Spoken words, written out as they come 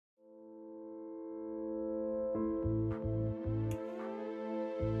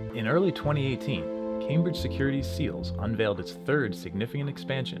In early 2018, Cambridge Securities Seals unveiled its third significant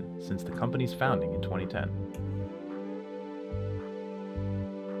expansion since the company's founding in 2010.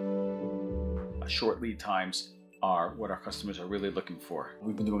 Short lead times are what our customers are really looking for.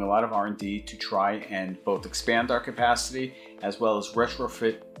 We've been doing a lot of R&D to try and both expand our capacity as well as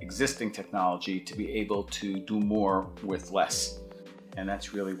retrofit existing technology to be able to do more with less. And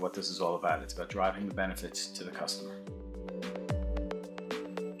that's really what this is all about. It's about driving the benefits to the customer.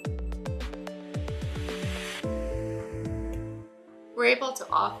 We're able to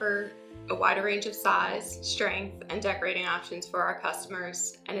offer a wider range of size, strength, and decorating options for our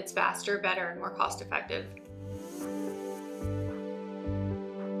customers, and it's faster, better, and more cost-effective.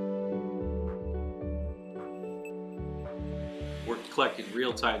 We're collecting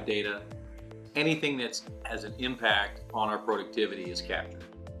real-time data. Anything that has an impact on our productivity is captured.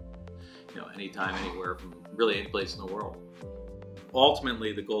 Anytime, anywhere, from really any place in the world.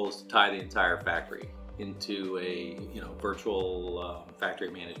 Ultimately, the goal is to tie the entire factory into a virtual factory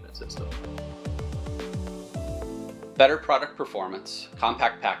management system. Better product performance,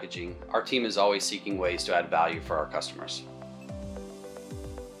 compact packaging, our team is always seeking ways to add value for our customers.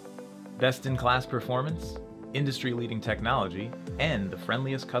 Best-in-class performance, industry-leading technology, and the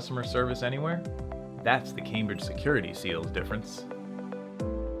friendliest customer service anywhere? That's the Cambridge Securities Seals difference.